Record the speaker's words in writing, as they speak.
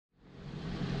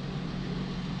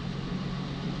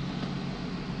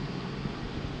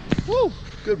Woo!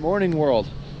 Good morning, world.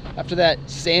 After that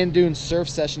sand dune surf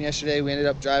session yesterday, we ended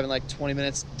up driving like 20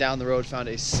 minutes down the road, found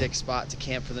a sick spot to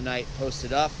camp for the night,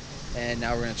 posted up, and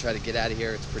now we're gonna try to get out of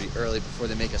here. It's pretty early before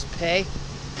they make us pay,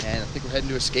 and I think we're heading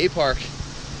to a skate park.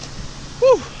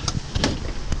 Woo!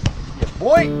 Yeah,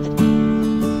 boy!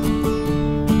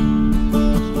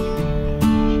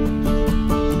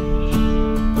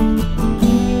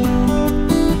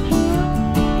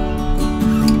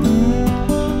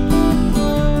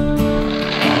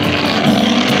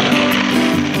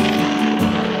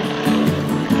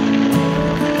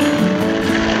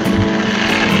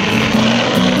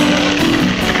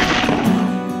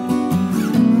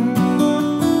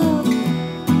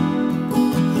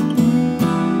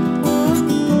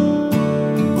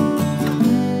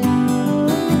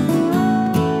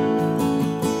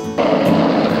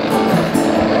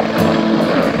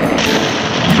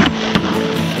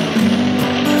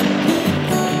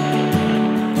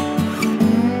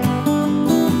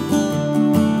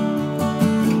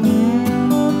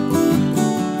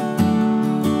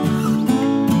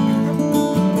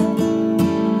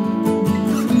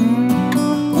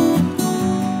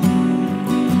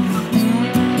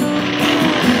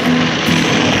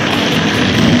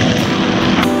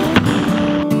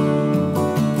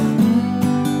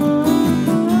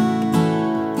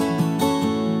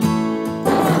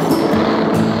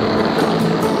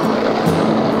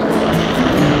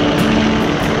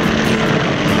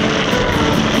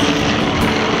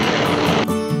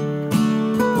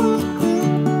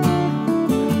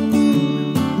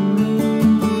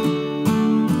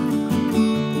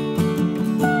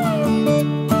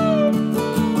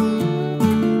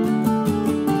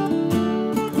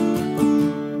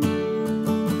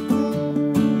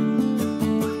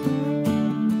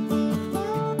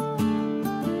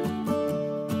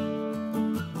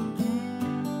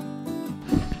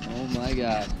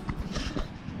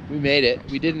 We made it.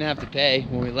 We didn't have to pay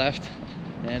when we left,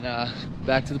 and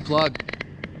back to the plug.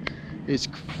 It's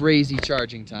crazy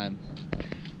charging time.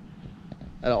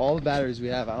 Out of all the batteries we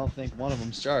have, I don't think one of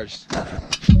them's charged.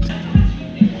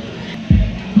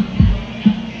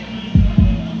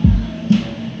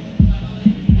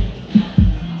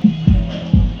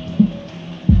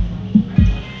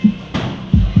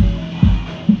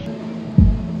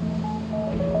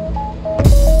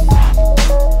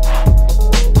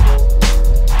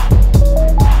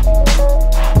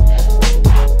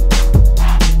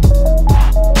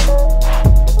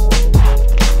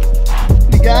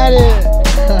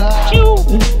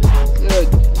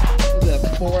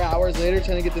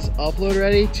 Trying to get this upload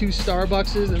ready, 2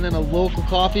 Starbuckses and then a local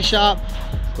coffee shop,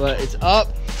 but it's up.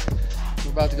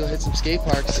 We're about to go hit some skate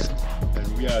parks.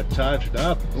 And we are charged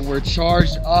up. And we're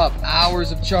charged up.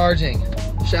 Hours of charging.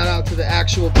 Shout out to the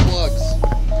actual plugs.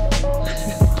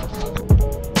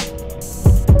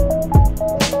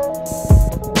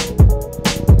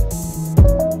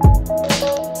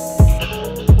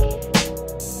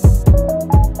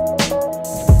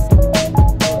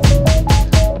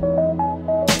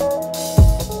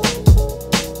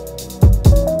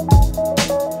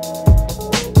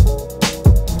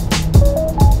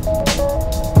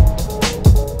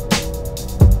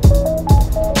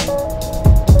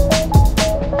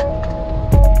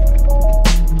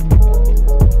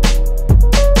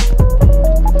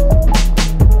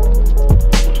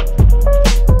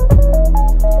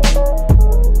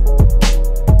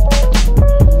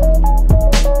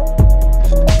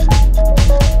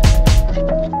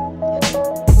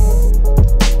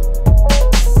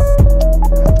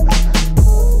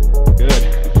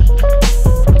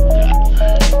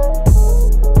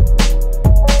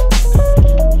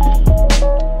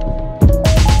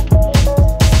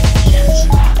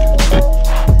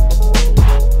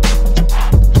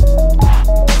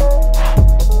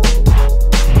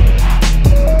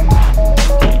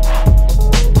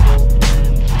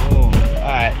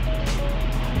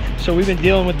 So we've been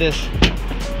dealing with this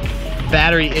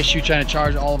battery issue, trying to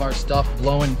charge all of our stuff,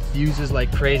 blowing fuses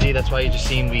like crazy. That's why you just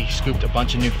seen we scooped a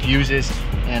bunch of new fuses,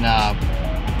 and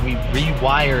we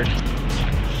rewired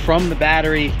from the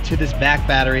battery to this back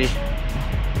battery.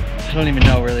 I don't even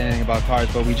know really anything about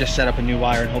cars, but we just set up a new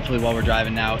wire, and hopefully while we're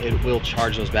driving now, it will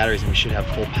charge those batteries, and we should have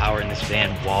full power in this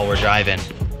van while we're driving.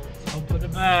 Hope for the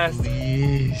best.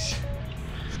 Please.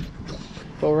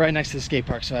 But we're right next to the skate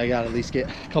park, so I gotta at least get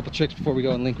a couple tricks before we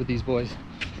go and link with these boys,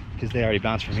 because they already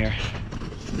bounced from here.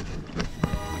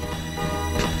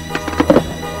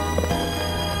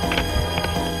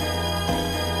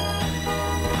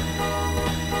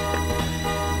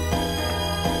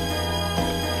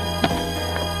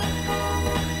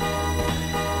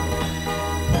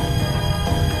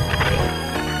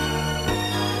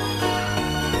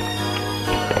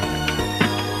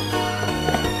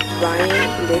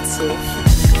 audycji.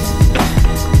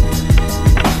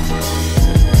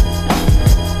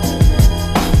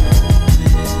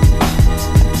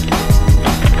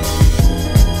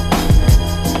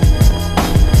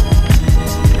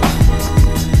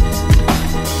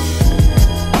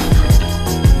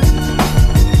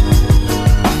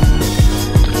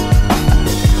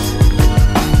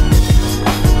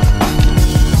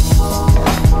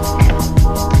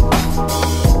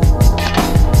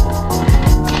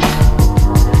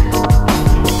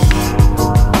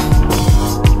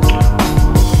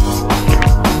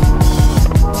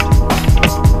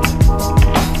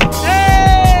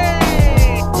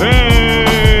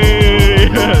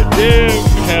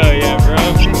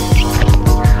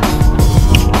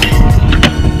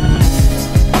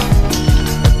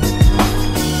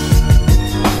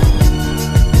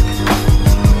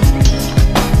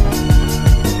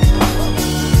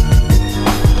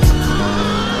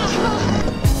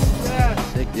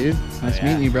 Nice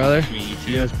meeting you, brother. Nice to meet you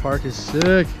too. Yeah, this park is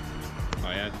sick. Oh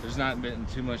yeah, there's not been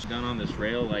too much done on this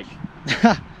rail. Like,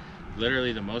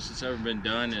 literally the most that's ever been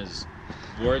done is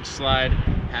board slide,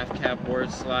 half cap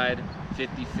board slide,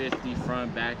 50-50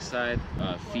 front backside,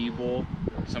 feeble.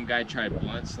 Some guy tried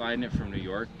blunt sliding it from New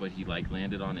York, but he like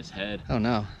landed on his head. Oh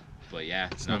no. But yeah,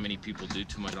 it's not many people do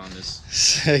too much on this.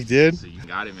 Sick, dude. So you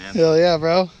got it, man. Hell yeah,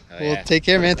 bro. Hell Well, yeah. take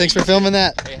care, man. Thanks for filming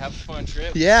that. Hey, have a fun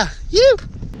trip. Yeah. You.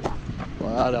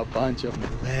 What a bunch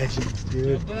of legends,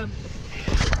 dude.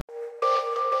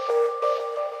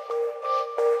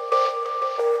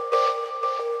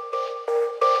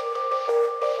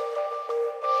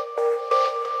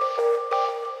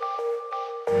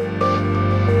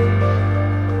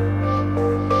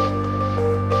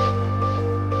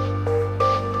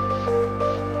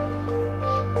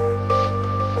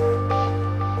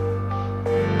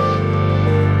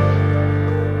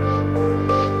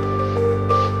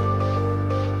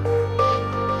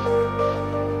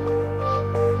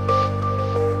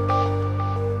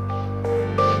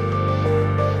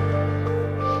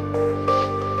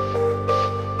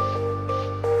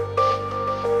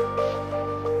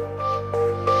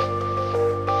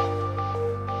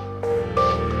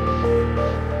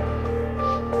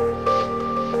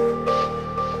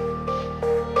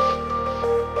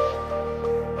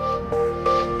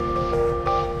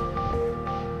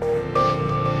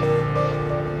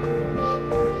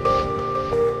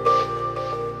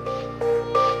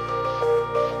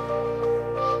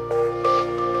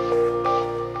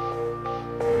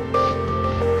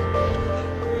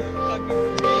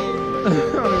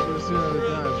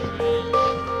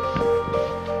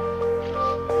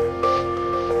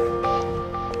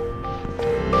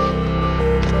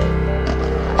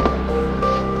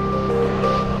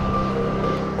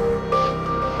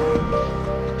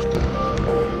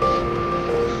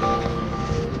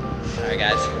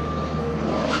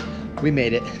 We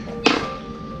made it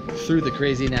through the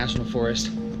crazy national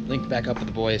forest, linked back up with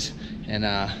the boys, and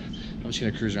I'm just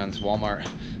gonna cruise around this Walmart.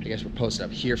 I guess we're posted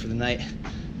up here for the night,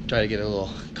 try to get a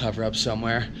little cover up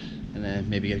somewhere, and then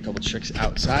maybe get a couple tricks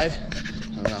outside.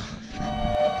 I don't know.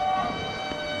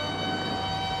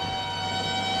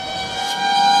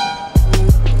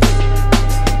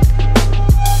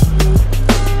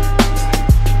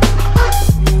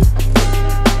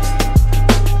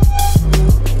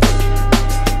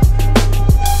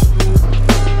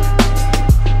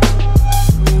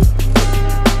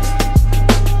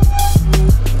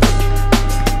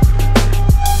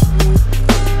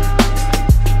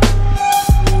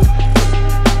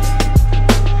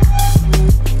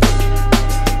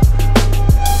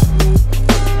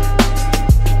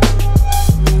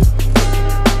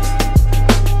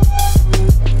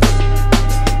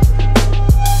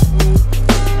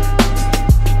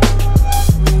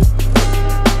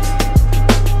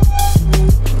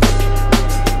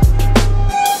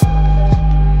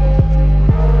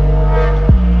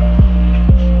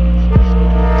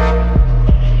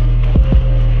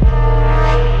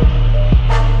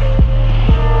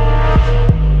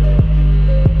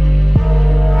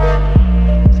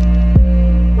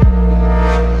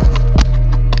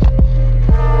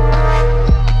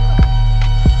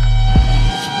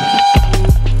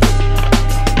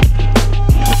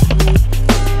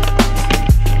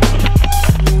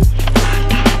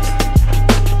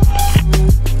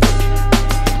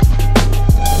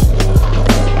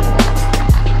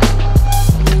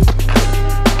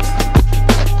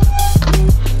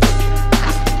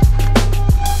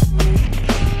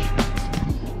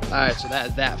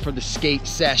 That for the skate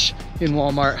sesh in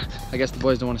Walmart. I guess the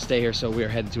boys don't want to stay here, so we are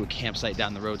headed to a campsite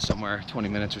down the road somewhere, 20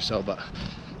 minutes or so, but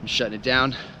I'm shutting it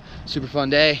down. Super fun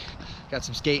day. Got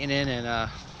some skating in and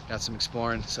got got some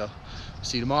exploring. So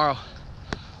see you tomorrow.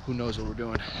 Who knows what we're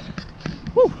doing.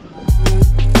 Woo.